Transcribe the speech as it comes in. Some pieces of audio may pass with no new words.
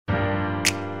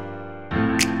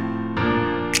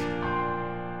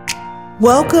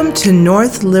Welcome to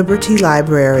North Liberty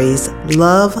Library's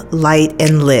Love, Light,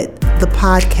 and Lit, the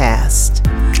podcast,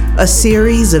 a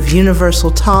series of universal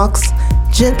talks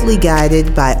gently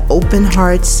guided by open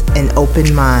hearts and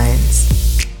open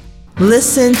minds.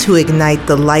 Listen to ignite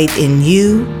the light in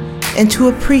you and to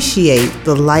appreciate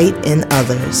the light in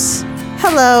others.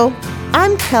 Hello,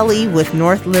 I'm Kelly with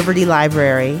North Liberty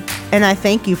Library, and I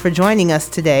thank you for joining us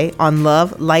today on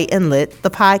Love, Light, and Lit,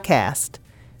 the podcast.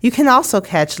 You can also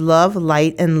catch Love,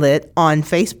 Light, and Lit on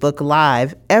Facebook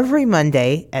Live every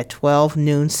Monday at 12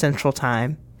 noon Central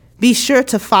Time. Be sure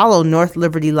to follow North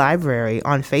Liberty Library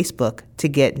on Facebook to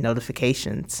get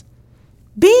notifications.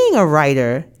 Being a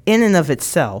writer in and of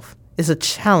itself is a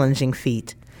challenging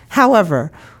feat.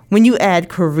 However, when you add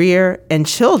career and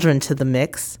children to the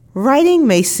mix, writing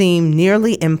may seem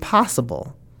nearly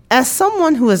impossible. As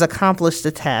someone who has accomplished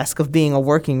the task of being a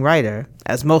working writer,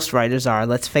 as most writers are,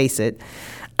 let's face it,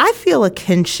 I feel a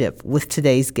kinship with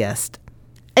today's guest.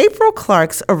 April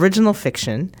Clarke's original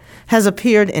fiction has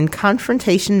appeared in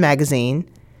Confrontation magazine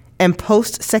and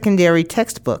post-secondary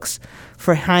textbooks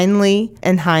for Hindley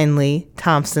and Hindley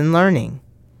Thompson Learning.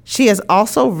 She has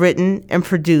also written and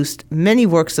produced many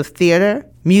works of theater,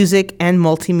 music, and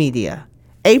multimedia.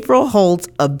 April holds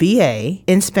a BA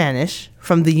in Spanish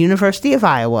from the University of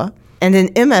Iowa and an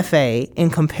MFA in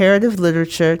Comparative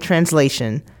Literature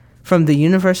Translation from the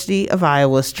University of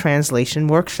Iowa's Translation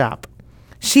Workshop.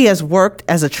 She has worked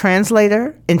as a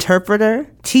translator, interpreter,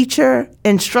 teacher,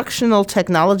 instructional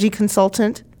technology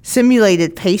consultant,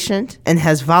 simulated patient, and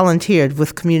has volunteered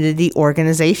with community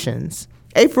organizations.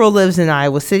 April lives in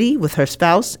Iowa City with her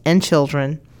spouse and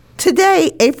children.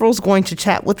 Today, April's going to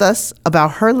chat with us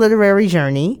about her literary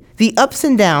journey, the ups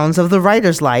and downs of the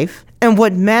writer's life, and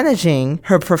what managing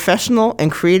her professional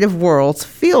and creative worlds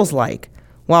feels like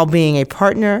while being a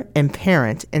partner and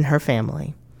parent in her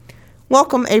family.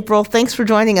 Welcome, April. Thanks for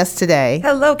joining us today.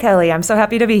 Hello, Kelly. I'm so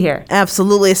happy to be here.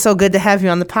 Absolutely. It's so good to have you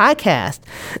on the podcast.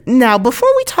 Now, before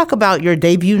we talk about your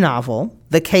debut novel,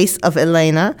 The Case of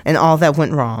Elena and All That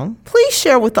Went Wrong, please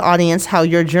share with the audience how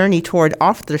your journey toward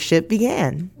authorship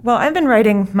began. Well, I've been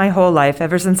writing my whole life,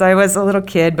 ever since I was a little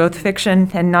kid, both fiction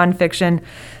and nonfiction,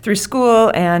 through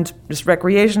school and just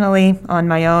recreationally on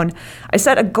my own. I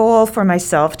set a goal for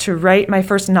myself to write my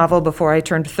first novel before I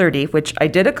turned 30, which I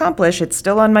did accomplish. It's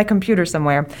still on my computer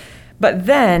somewhere. But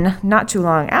then, not too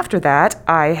long after that,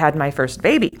 I had my first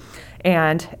baby.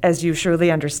 And as you surely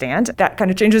understand, that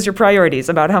kind of changes your priorities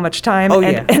about how much time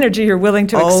and energy you're willing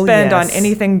to expend on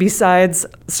anything besides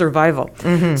survival.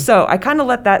 Mm-hmm. So I kind of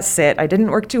let that sit. I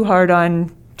didn't work too hard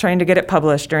on trying to get it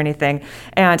published or anything,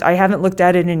 and I haven't looked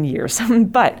at it in years.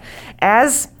 But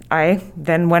as I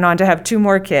then went on to have 2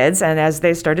 more kids, and as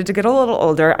they started to get a little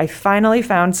older, I finally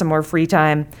found some more free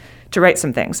time to write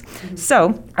some things. Mm-hmm.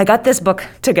 So I got this book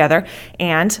together,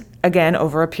 and again,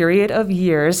 over a period of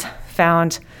years,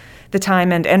 found the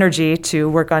time and energy to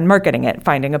work on marketing it,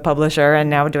 finding a publisher, and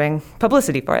now doing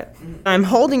publicity for it. I'm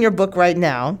holding your book right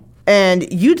now,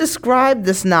 and you described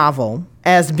this novel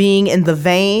as being in the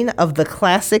vein of the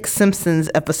classic Simpsons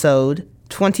episode,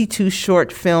 22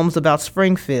 Short Films About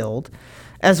Springfield,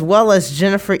 as well as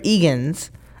Jennifer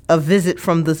Egan's A Visit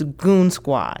from the Goon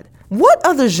Squad. What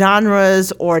other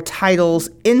genres or titles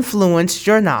influenced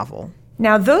your novel?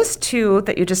 Now, those 2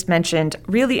 that you just mentioned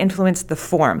really influenced the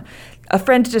form. A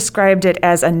friend described it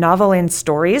as a novel in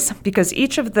stories because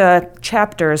each of the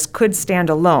chapters could stand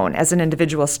alone as an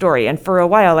individual story. And for a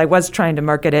while, I was trying to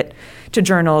market it to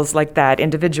journals like that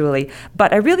individually.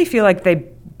 But I really feel like they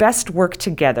best work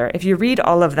together. If you read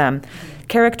all of them,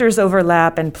 characters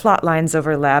overlap and plot lines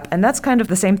overlap. And that's kind of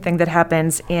the same thing that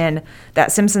happens in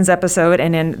that Simpsons episode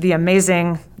and in the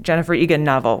amazing Jennifer Egan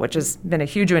novel, which has been a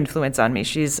huge influence on me.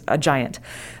 She's a giant.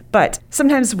 But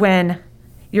sometimes when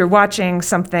you're watching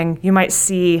something, you might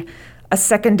see a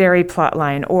secondary plot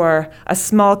line or a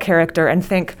small character and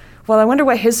think, well, I wonder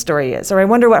what his story is, or I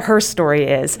wonder what her story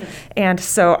is. And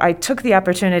so I took the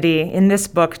opportunity in this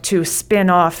book to spin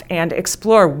off and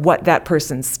explore what that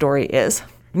person's story is.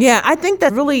 Yeah, I think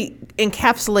that really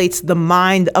encapsulates the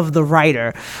mind of the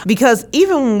writer, because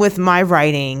even with my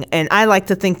writing, and I like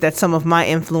to think that some of my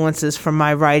influences from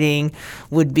my writing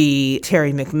would be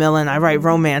Terry McMillan. I write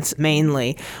romance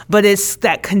mainly, but it's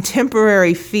that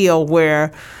contemporary feel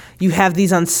where you have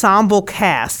these ensemble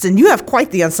casts, and you have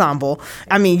quite the ensemble.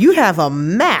 I mean, you have a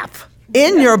map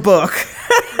in your book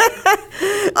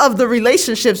of the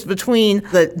relationships between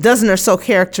the dozen or so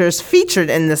characters featured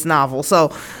in this novel.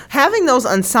 So having those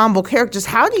ensemble characters,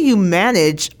 how do you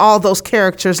manage all those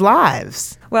characters'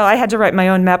 lives? Well, I had to write my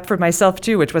own map for myself,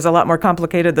 too, which was a lot more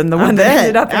complicated than the one that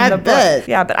ended up in the book.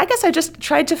 Yeah, but I guess I just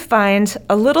tried to find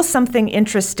a little something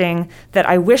interesting that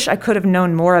I wish I could have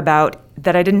known more about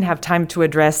that I didn't have time to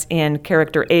address in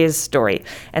character A's story,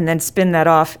 and then spin that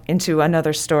off into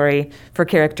another story for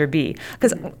character B.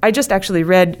 Because I just actually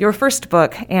read your first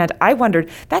book, and I wondered,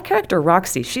 that character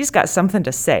Roxy, she's got something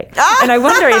to say. And I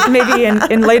wonder if maybe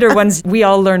in later ones we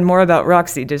all learn more about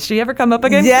Roxy. Does she ever come up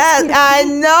again? Yes, I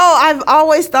know. I've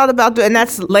always thought about doing, and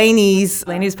that's Lainey's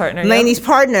partner. Lainey's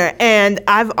partner. And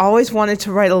I've always wanted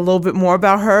to write a little bit more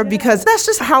about her because that's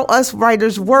just how us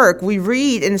writers work. We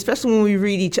read, and especially when we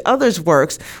read each other's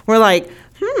works, we're like,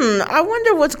 I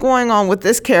wonder what's going on with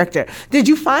this character. Did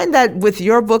you find that with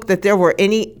your book that there were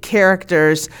any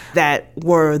characters that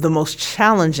were the most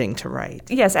challenging to write?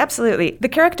 Yes, absolutely. The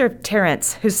character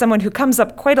Terrence, who's someone who comes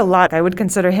up quite a lot, I would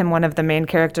consider him one of the main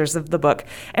characters of the book,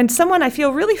 and someone I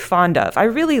feel really fond of. I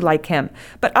really like him.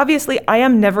 But obviously, I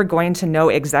am never going to know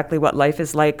exactly what life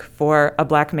is like for a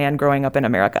black man growing up in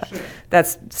America. Sure.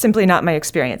 That's simply not my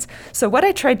experience. So what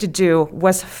I tried to do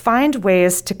was find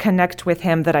ways to connect with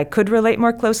him that I could relate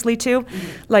more closely to.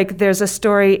 Like there's a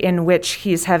story in which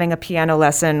he's having a piano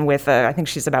lesson with, I think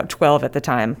she's about 12 at the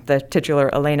time, the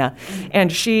titular Elena.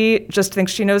 And she just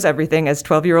thinks she knows everything, as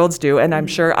 12-year-olds do. And I'm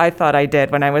sure I thought I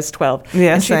did when I was 12.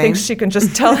 Yeah, and she same. thinks she can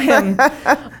just tell him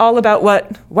all about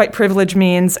what white privilege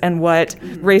means and what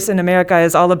race in America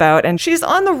is all about. And she's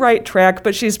on the right track,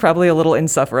 but she's probably a little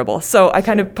insufferable. So I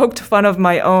kind of poked fun of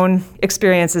my own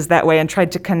experiences that way and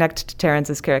tried to connect to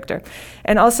Terrence's character.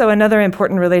 And also another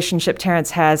important relationship Terrence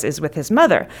has is with his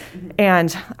mother.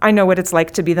 And I know what it's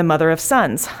like to be the mother of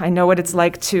sons. I know what it's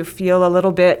like to feel a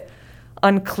little bit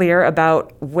unclear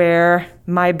about where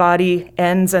my body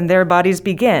ends and their bodies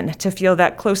begin, to feel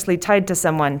that closely tied to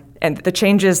someone. And the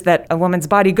changes that a woman's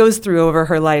body goes through over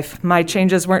her life, my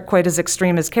changes weren't quite as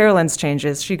extreme as Carolyn's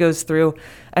changes. She goes through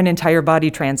an entire body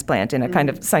transplant in a kind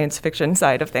of science fiction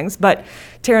side of things. But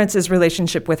Terrence's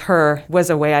relationship with her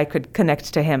was a way I could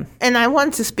connect to him. And I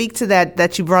wanted to speak to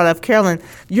that you brought up, Carolyn,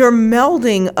 your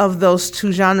melding of those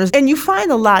two genres. And you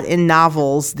find a lot in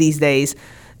novels these days.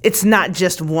 It's not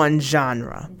just one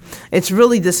genre. It's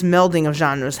really this melding of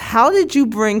genres. How did you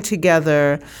bring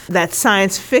together that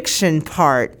science fiction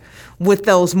part with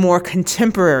those more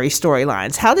contemporary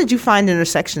storylines? How did you find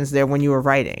intersections there when you were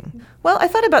writing? Well, I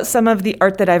thought about some of the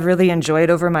art that I've really enjoyed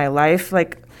over my life.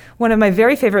 Like, one of my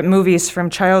very favorite movies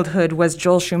from childhood was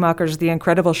Joel Schumacher's The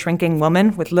Incredible Shrinking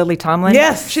Woman with Lily Tomlin.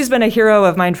 Yes. She's been a hero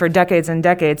of mine for decades and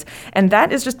decades. And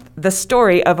that is just the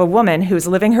story of a woman who's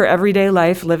living her everyday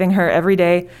life, living her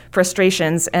everyday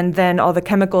frustrations, and then all the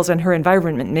chemicals in her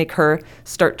environment make her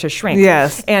start to shrink.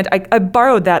 Yes. And I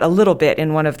borrowed that a little bit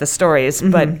in one of the stories,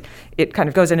 but it kind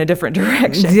of goes in a different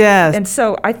direction. Yes. And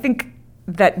so I think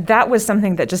that was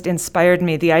something that just inspired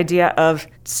me, the idea of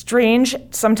strange,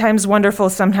 sometimes wonderful,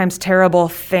 sometimes terrible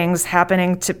things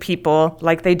happening to people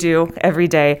like they do every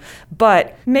day,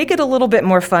 but make it a little bit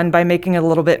more fun by making it a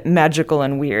little bit magical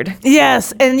and weird.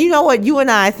 Yes, and you know what? You and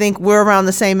I think we're around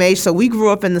the same age, so we grew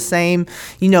up in the same,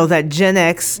 that Gen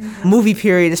X movie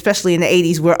period, especially in the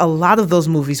 80s, where a lot of those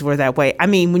movies were that way. I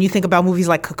mean, when you think about movies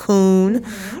like Cocoon,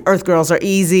 Earth Girls Are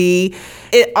Easy,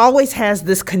 it always has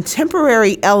this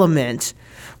contemporary element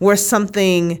where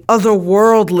something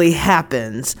otherworldly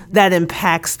happens that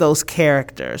impacts those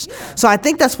characters. So I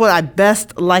think that's what I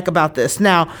best like about this.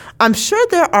 Now, I'm sure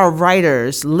there are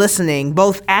writers listening,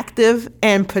 both active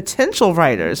and potential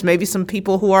writers, maybe some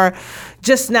people who are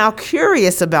just now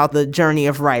curious about the journey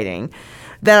of writing,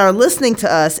 that are listening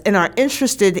to us and are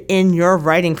interested in your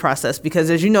writing process.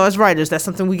 Because as you know, as writers, that's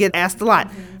something we get asked a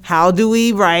lot. How do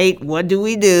we write? What do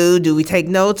we do? Do we take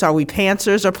notes? Are we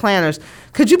pantsers or planners?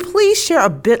 Could you please share a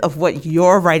bit of what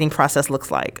your writing process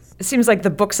looks like? It seems like the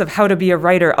books of how to be a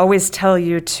writer always tell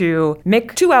you to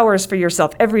make 2 hours for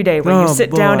yourself every day where you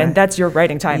sit down and that's your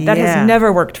writing time. That has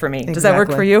never worked for me. Exactly. Does that work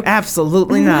for you?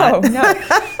 Absolutely not. No.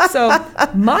 So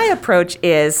my approach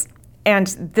is, and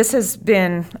this has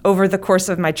been over the course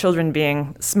of my children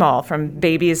being small, from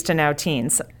babies to now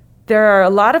teens. There are a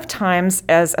lot of times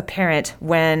as a parent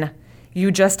when you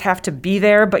just have to be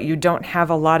there, but you don't have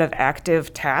a lot of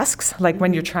active tasks, like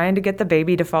when you're trying to get the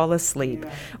baby to fall asleep,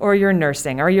 or you're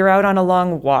nursing, or you're out on a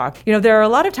long walk. There are a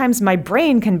lot of times my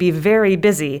brain can be very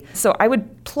busy, so I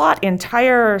would plot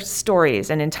entire stories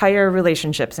and entire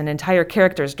relationships and entire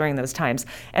characters during those times.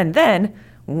 And then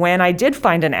when I did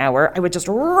find an hour, I would just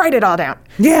write it all down.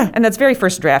 Yeah. And that's very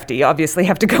first drafty. You obviously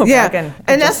have to go back and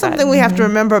that's something we have to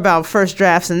remember about first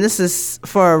drafts, and this is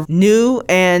for new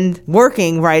and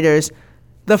working writers.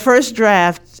 The first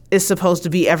draft is supposed to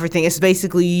be everything. It's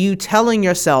basically you telling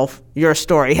yourself your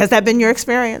story. Has that been your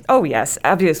experience? Oh, yes.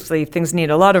 Obviously, things need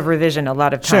a lot of revision a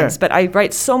lot of times. Sure. But I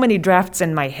write so many drafts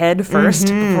in my head first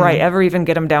before I ever even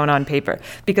get them down on paper,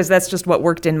 because that's just what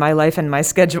worked in my life and my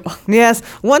schedule. Yes.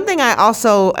 One thing I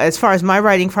also, as far as my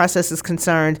writing process is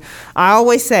concerned, I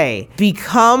always say,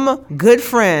 become good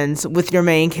friends with your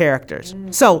main characters.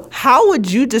 So how would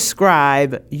you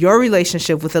describe your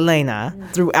relationship with Elena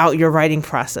throughout your writing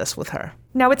process with her?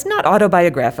 Now, it's not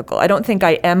autobiographical. I don't think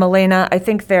I am Elena. I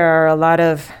think there are a lot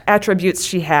of attributes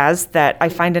she has that I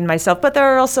find in myself, but there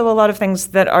are also a lot of things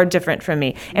that are different from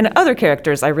me. And other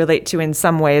characters I relate to in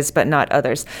some ways, but not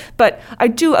others. But I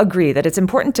do agree that it's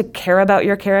important to care about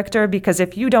your character, because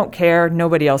if you don't care,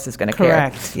 nobody else is going to care.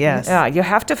 Correct, yes. You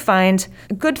have to find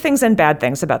good things and bad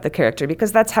things about the character,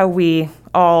 because that's how we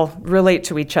all relate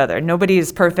to each other. Nobody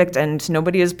is perfect and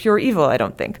nobody is pure evil, I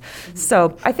don't think.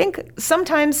 So I think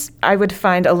sometimes I would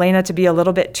find Elena to be a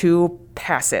little bit too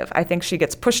passive. I think she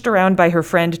gets pushed around by her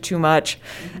friend too much,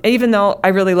 even though I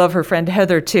really love her friend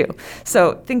Heather too.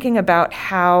 So thinking about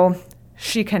how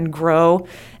she can grow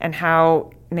and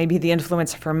how maybe the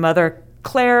influence of her mother,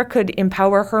 Claire, could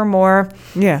empower her more.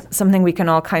 Yeah. Something we can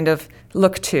all kind of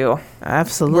look to.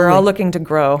 Absolutely. We're all looking to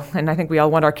grow, and I think we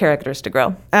all want our characters to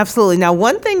grow. Absolutely. Now,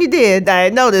 one thing you did that I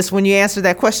noticed when you answered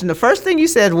that question, the first thing you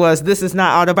said was, this is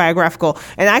not autobiographical.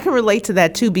 And I can relate to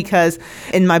that too, because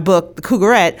in my book, The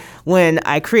Cougarette, when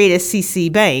I created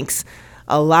CC Banks,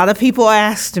 a lot of people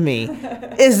asked me,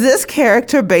 is this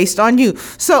character based on you?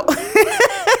 So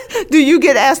do you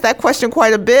get asked that question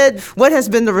quite a bit? What has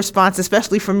been the response,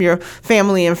 especially from your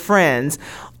family and friends,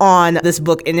 on this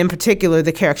book, and in particular,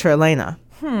 the character Elena?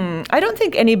 I don't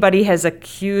think anybody has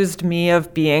accused me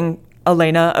of being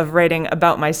Elena, of writing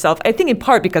about myself. I think in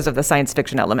part because of the science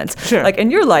fiction elements. Sure. Like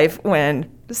in your life, when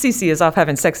Cece is off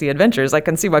having sexy adventures, I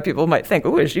can see why people might think,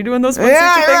 oh, is she doing those fun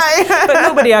sexy things? But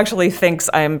nobody actually thinks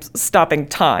I'm stopping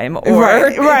time or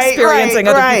experiencing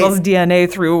other people's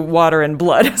DNA through water and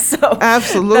blood. So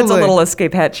absolutely, that's a little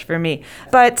escape hatch for me.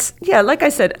 But yeah, like I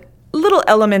said, little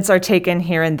elements are taken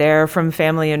here and there from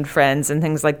family and friends and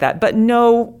things like that. But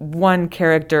no one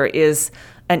character is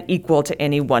an equal to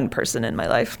any one person in my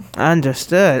life.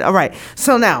 Understood. All right.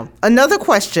 So now, another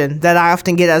question that I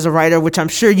often get as a writer, which I'm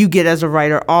sure you get as a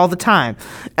writer all the time,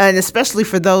 and especially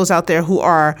for those out there who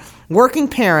are working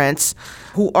parents,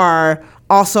 who are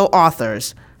also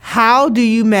authors, how do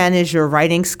you manage your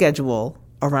writing schedule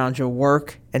around your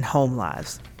work and home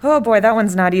lives? Oh boy, that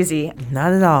one's not easy.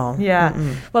 Not at all. Yeah.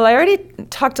 Well, I already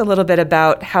talked a little bit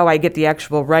about how I get the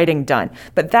actual writing done,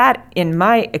 but that, in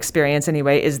my experience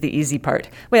anyway, is the easy part.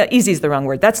 Well, easy is the wrong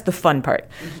word. That's the fun part.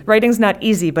 Writing's not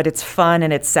easy, but it's fun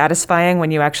and it's satisfying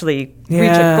when you actually reach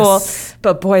a goal.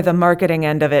 But boy, the marketing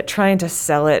end of it, trying to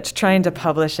sell it, trying to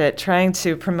publish it, trying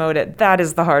to promote it, that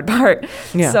is the hard part.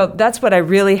 Yeah. So that's what I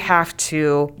really have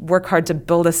to work hard to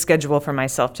build a schedule for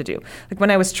myself to do. Like when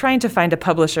I was trying to find a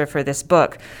publisher for this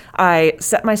book, I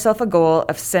set myself a goal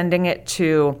of sending it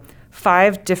to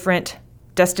 5 different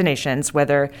destinations,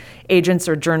 whether agents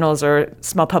or journals or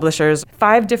small publishers,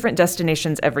 5 different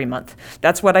destinations every month.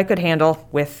 That's what I could handle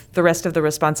with the rest of the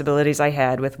responsibilities I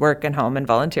had with work and home and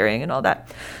volunteering and all that.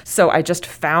 So I just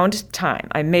found time.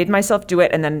 I made myself do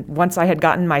it, and then once I had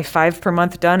gotten my 5 per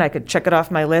month done, I could check it off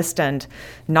my list and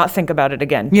not think about it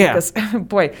again. Yeah. Because,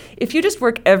 boy, if you just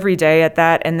work every day at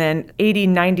that and then 80,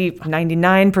 90,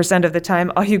 99% of the time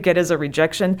all you get is a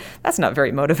rejection, that's not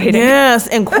very motivating. Yes,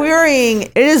 and querying,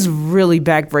 it is really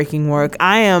backbreaking work.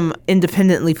 I am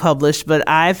independently published, but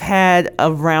I've had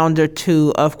a round or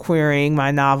two of querying my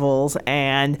novels,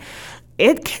 and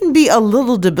it can be a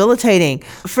little debilitating.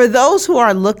 For those who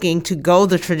are looking to go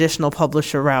the traditional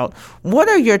publisher route, what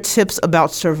are your tips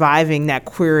about surviving that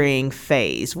querying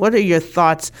phase? What are your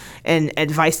thoughts and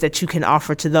advice that you can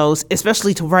offer to those,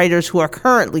 especially to writers who are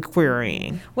currently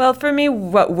querying? Well, for me,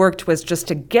 what worked was just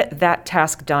to get that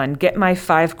task done, get my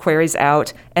 5 queries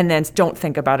out, and then don't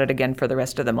think about it again for the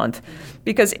rest of the month.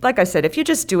 Because, like I said, if you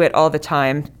just do it all the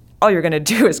time, all you're going to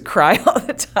do is cry all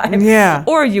the time. Yeah.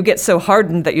 Or you get so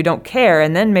hardened that you don't care,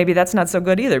 and then maybe that's not so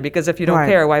good either, because if you don't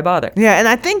care, why bother? Yeah, and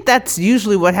I think that's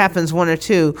usually what happens, one or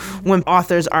two, when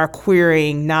authors are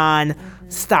querying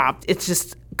non-stop. It's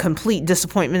just complete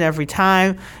disappointment every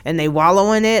time, and they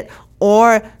wallow in it,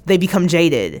 or they become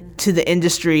jaded to the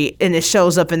industry, and it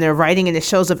shows up in their writing, and it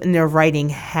shows up in their writing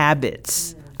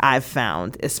habits, I've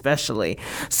found, especially.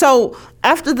 So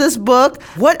after this book,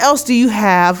 what else do you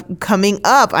have coming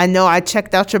up? I know I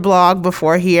checked out your blog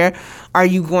before here. Are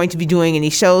you going to be doing any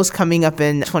shows coming up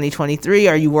in 2023?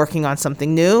 Are you working on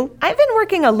something new? I've been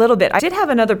working a little bit. I did have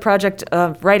another project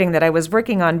of writing that I was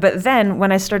working on, but then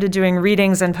when I started doing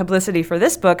readings and publicity for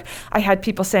this book, I had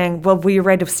people saying, well, will you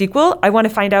write a sequel? I want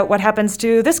to find out what happens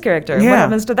to this character, what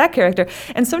happens to that character.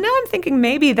 And so now I'm thinking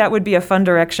maybe that would be a fun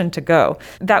direction to go.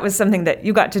 That was something that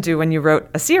you got to do when you wrote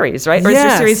a series, right? Or is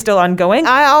your series still ongoing?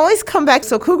 I always come back.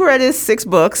 So Cougarette is 6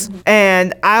 books,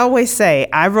 and I always say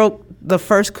I wrote the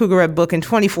first Cougarette book in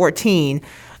 2014.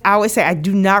 I always say I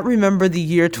do not remember the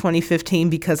year 2015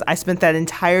 because I spent that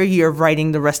entire year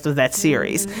writing the rest of that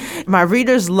series. My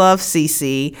readers love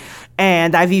Cece,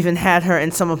 and I've even had her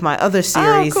in some of my other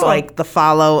series, like The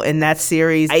Follow in that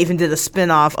series. I even did a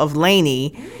spinoff of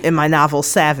Lainey in my novel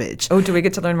Savage. Oh, do we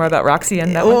get to learn more about Roxy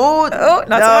in that one? Not so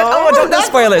much? Oh, no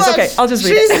spoilers. Okay, I'll just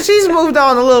read it. She's moved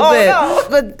on a little bit. No.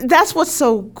 But that's what's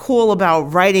so cool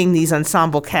about writing these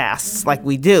ensemble casts like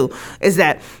we do, is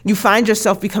that you find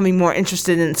yourself becoming more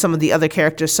interested in some of the other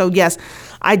characters. So yes,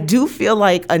 I do feel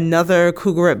like another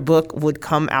Cougarette book would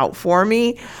come out for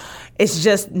me. It's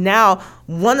just now,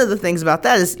 one of the things about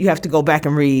that is you have to go back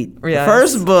and read the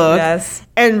first book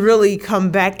and really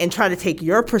come back and try to take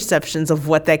your perceptions of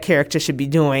what that character should be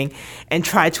doing and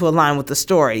try to align with the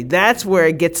story. That's where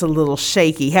it gets a little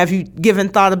shaky. Have you given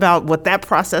thought about what that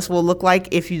process will look like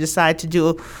if you decide to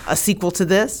do a sequel to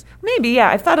this? Maybe, yeah.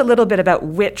 I've thought a little bit about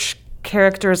which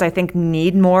characters I think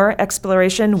need more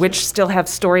exploration, which still have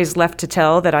stories left to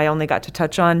tell that I only got to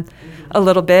touch on a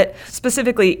little bit.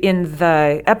 Specifically in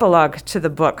the epilogue to the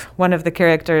book, one of the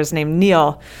characters named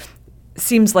Neil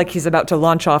seems like he's about to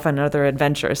launch off on another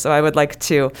adventure. So I would like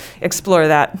to explore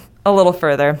that a little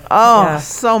further.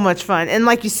 So much fun. And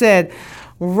like you said,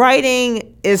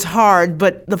 writing is hard,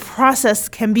 but the process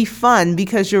can be fun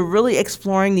because you're really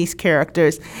exploring these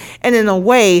characters. And in a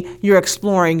way, you're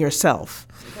exploring yourself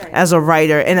as a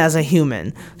writer and as a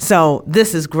human. So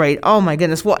this is great. Oh my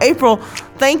goodness. Well, April,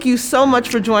 thank you so much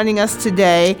for joining us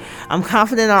today. I'm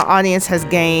confident our audience has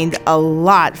gained a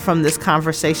lot from this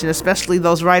conversation, especially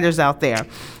those writers out there.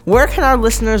 Where can our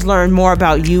listeners learn more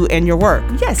about you and your work?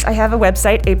 Yes, I have a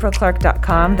website,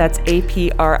 aprilclarke.com. That's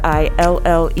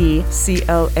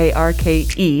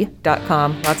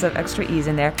APRILLECLARKE.com. Lots of extra E's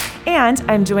in there. And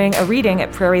I'm doing a reading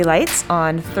at Prairie Lights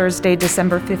on Thursday,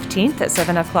 December 15th at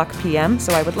 7 o'clock p.m.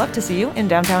 So I would love to see you in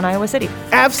downtown Iowa City.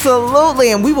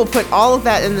 Absolutely. And we will put all of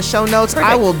that in the show notes.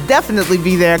 Perfect. I will definitely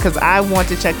be there because I want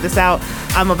to check this out.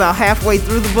 I'm about halfway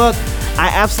through the book. I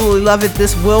absolutely love it.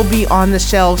 This will be on the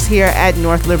shelves here at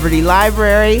North Liberty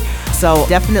Library. So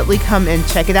definitely come and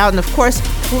check it out. And of course,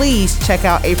 please check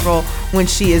out April when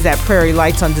she is at Prairie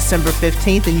Lights on December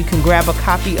 15th, and you can grab a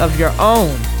copy of your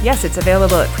own. Yes, it's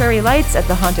available at Prairie Lights, at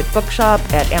the Haunted Bookshop,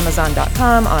 at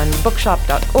Amazon.com, on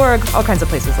bookshop.org, all kinds of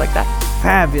places like that.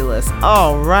 Fabulous.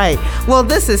 All right. Well,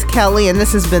 this is Kelly, and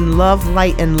this has been Love,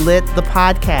 Light, and Lit, the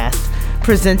podcast,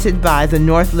 presented by the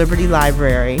North Liberty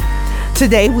Library.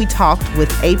 Today, we talked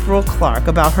with April Clarke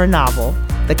about her novel,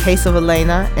 The Case of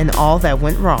Elena and All That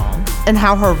Went Wrong, and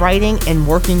how her writing and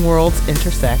working worlds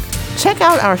intersect. Check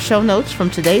out our show notes from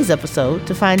today's episode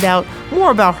to find out more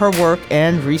about her work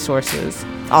and resources.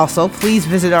 Also, please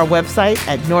visit our website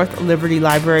at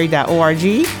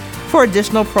northlibertylibrary.org for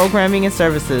additional programming and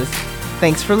services.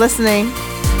 Thanks for listening.